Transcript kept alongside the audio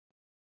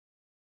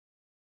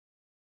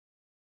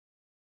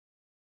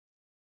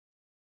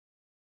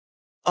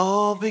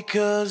All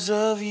because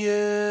of you.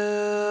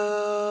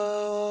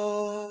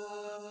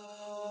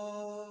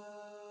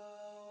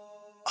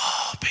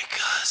 All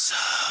because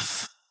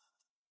of.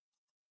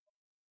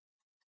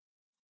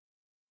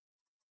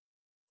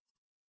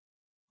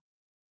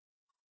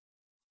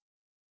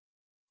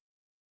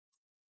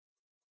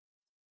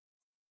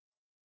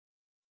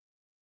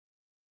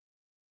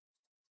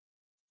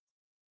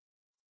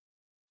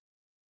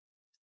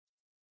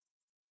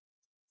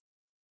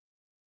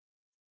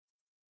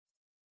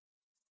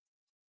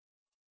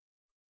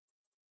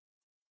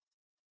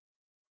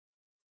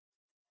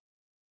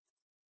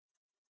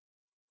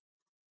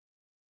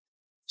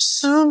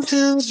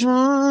 Something's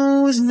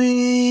wrong with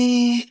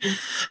me,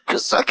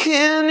 'cause I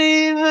can't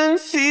even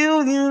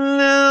feel you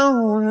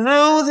now.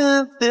 Know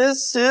that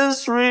this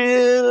is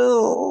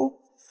real.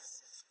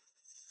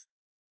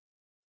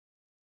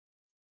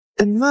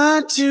 Am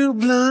I too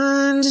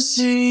blind to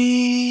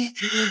see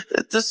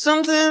that there's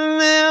something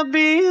there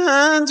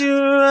behind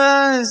your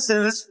eyes,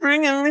 and it's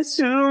bringing me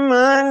to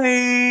my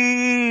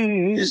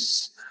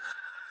knees?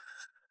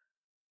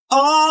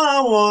 All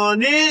I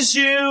want is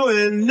you,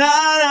 and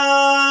I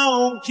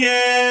don't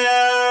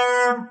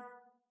care.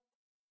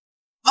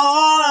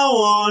 All I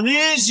want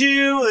is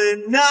you,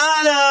 and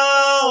I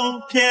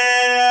don't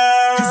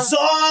care. 'Cause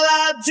all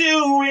I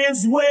do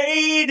is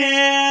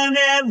waiting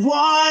and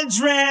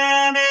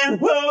wondering and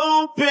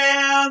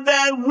hoping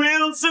that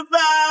we'll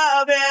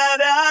survive.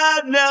 And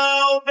I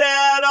know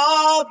that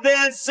all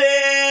this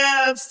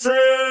is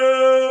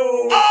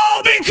true.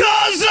 All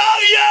because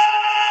of you.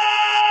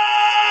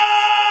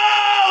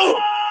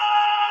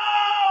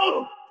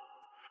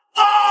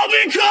 All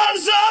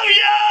because of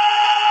you.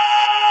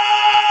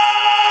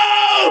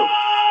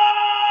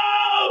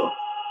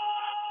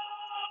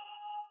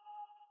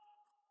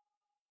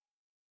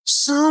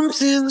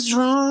 Something's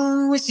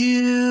wrong with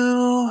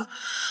you.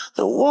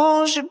 The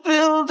walls you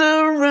build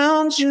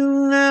around you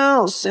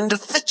now seem to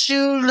fit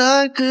you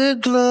like a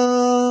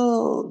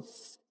glove.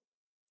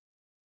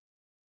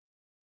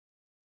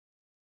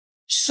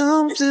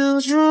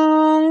 Something's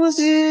wrong with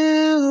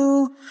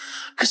you,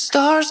 'cause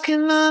stars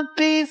cannot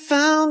be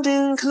found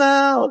in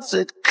clouds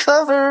that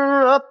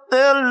cover up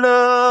their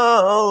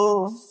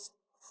love.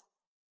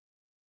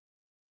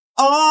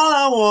 All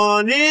I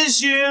want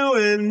is you,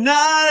 and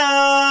I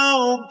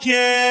don't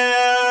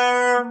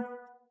care.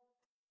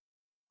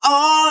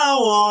 All I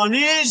want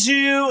is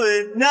you,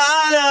 and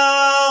I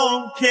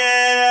don't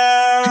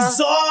care.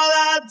 'Cause all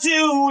I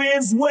do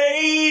is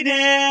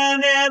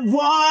waiting and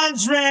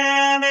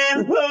wondering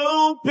and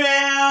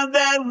hoping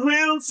that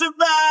we'll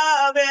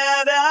survive.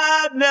 And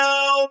I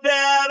know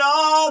that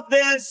all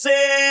this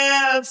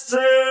is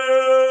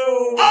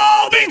true.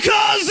 All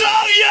because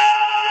of you.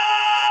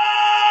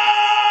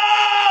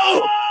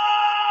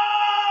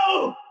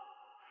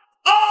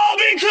 All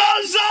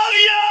because of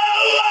you.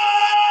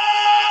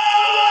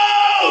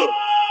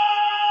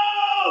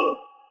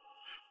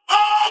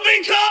 All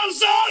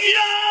because of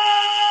you.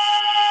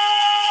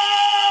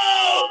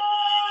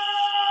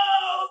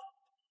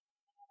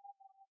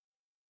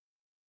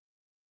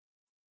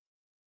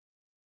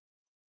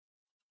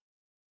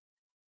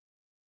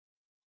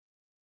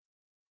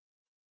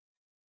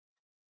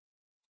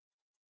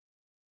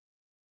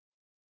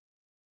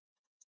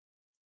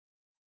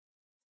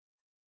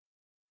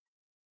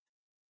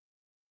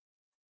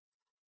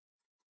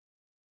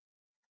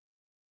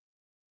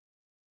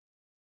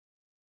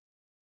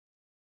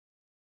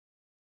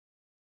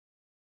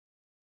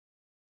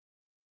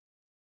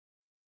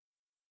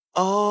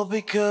 All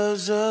because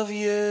of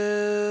you.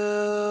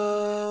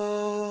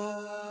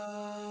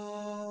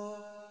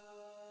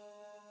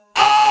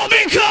 All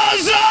because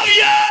of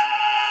you.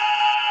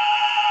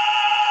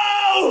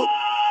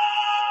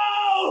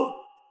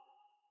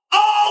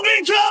 All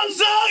because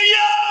of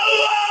you.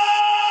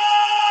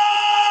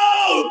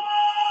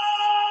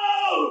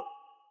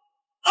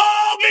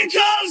 All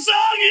because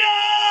of you.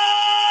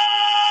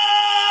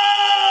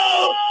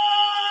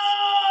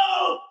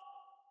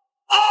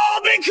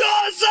 All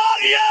because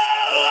of you.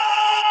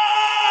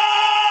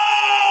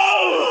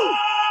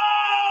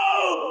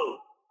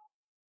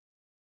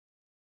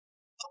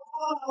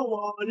 All I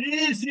want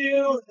is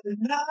you,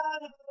 and I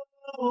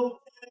don't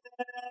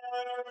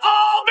care.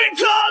 All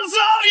because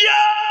of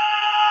you.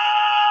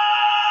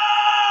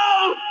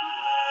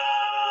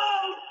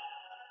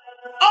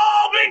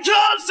 All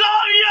because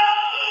of